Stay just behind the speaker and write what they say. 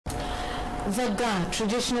The Ga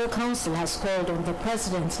Traditional Council has called on the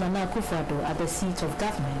President Nana Akufo Addo at the seat of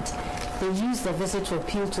government. They used the visit to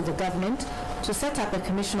appeal to the government to set up a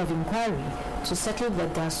commission of inquiry to settle the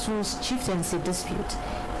Gasu's chieftaincy dispute.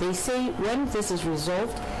 They say when this is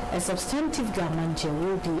resolved, a substantive Ga Manche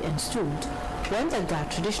will be installed. When the Ga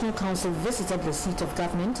Traditional Council visited the seat of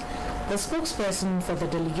government, the spokesperson for the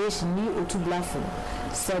delegation, Ni Otublafo,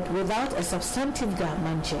 said without a substantive Ga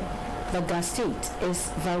Manche, the Ga state is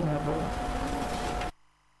vulnerable.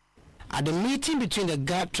 At the meeting between the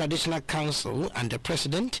Ga Traditional Council and the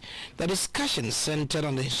President, the discussion centered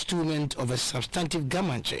on the installment of a substantive Ga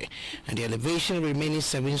Manche and the elevation of remaining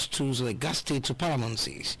 7 stools of the Ga state to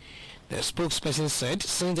paramountcies. The spokesperson said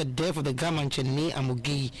since the death of the Ga Manche Ni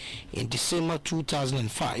Amugi in December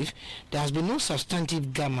 2005, there has been no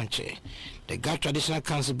substantive Ga Manche. The Ga Traditional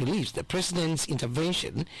Council believes the President's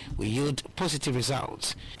intervention will yield positive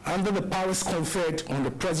results. Under the powers conferred on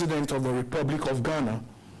the President of the Republic of Ghana,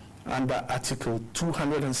 under Article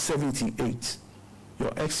 278,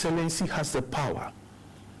 Your Excellency has the power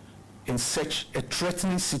in such a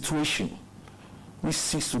threatening situation which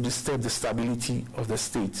seeks to disturb the stability of the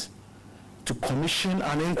state to commission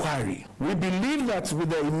an inquiry. We believe that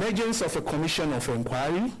with the emergence of a commission of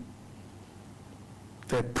inquiry,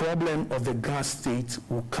 the problem of the Ga state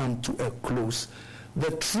will come to a close.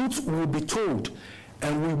 The truth will be told,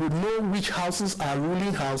 and we will know which houses are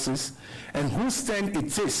ruling houses and whose turn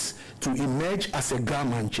it is to emerge as a Ga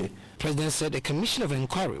Manche. The President said a commission of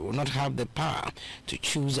inquiry will not have the power to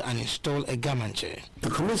choose and install a Ga Manche. The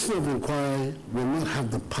commission of inquiry will not have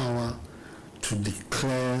the power to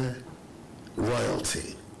declare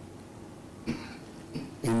royalty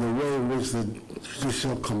in the way in which the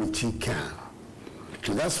Judicial Committee can.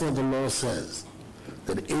 So that's what the law says,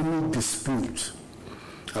 that any dispute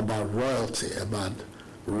about royalty, about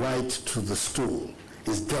right to the stool,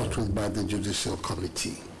 is dealt with by the Judicial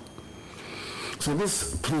Committee. So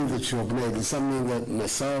this plea that you have made is something that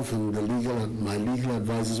myself and my legal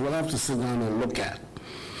advisors will have to sit down and look at.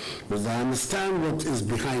 Because I understand what is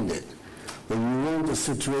behind it. But you want a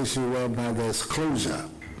situation whereby there's closure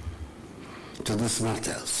to this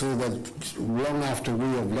matter, so that long after we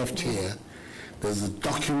have left here, there's a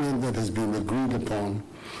document that has been agreed upon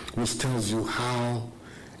which tells you how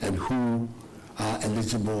and who are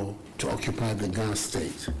eligible to occupy the Ga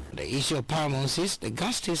state. The issue of paramountcies, the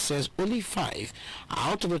Ga state says only 5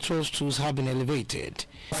 out of the 12 stools have been elevated.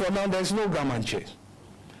 For now, there's no Ga Manche.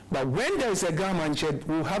 But when there is a Ga Manche,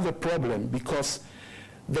 we'll have a problem because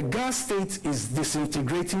the Ga state is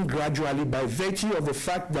disintegrating gradually by virtue of the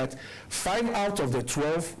fact that 5 out of the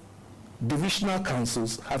 12 divisional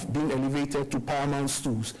councils have been elevated to paramount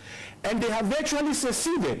stools. And they have virtually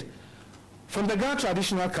seceded from the Ga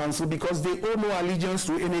Traditional Council because they owe no allegiance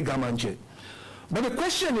to any Ga Manche. But the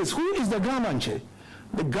question is, who is the Ga Manche?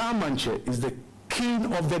 The Ga Manche is the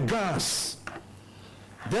king of the Gas.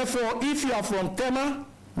 Therefore, if you are from Tema,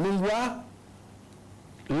 Nungwa,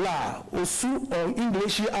 La, Osu, or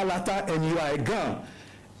English Alata, and you are a Ga,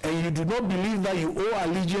 and you do not believe that you owe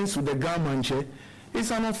allegiance to the Ga Manche,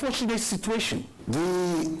 it's an unfortunate situation.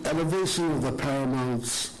 The elevation of the paramount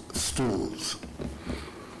stools,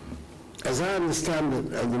 as I understand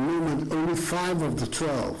it, at the moment, only 5 of the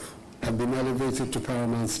 12 have been elevated to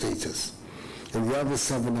paramount status, and the other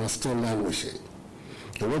 7 are still languishing.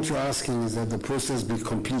 And what you're asking is that the process be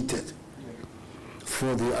completed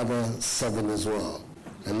for the other 7 as well.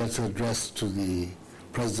 A letter addressed to the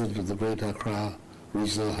President of the Greater Accra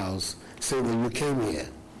Regional House saying that you came here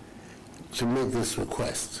to make this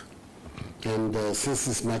request. And since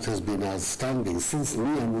this matter has been outstanding, since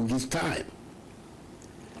me and Mugi's time,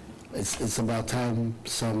 it's about time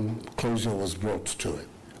some closure was brought to it.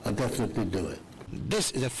 I'll definitely do it.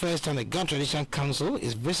 This is the first time the Ga Traditional Council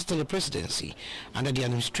is visiting the presidency under the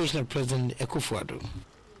administration of President Akufo Addo.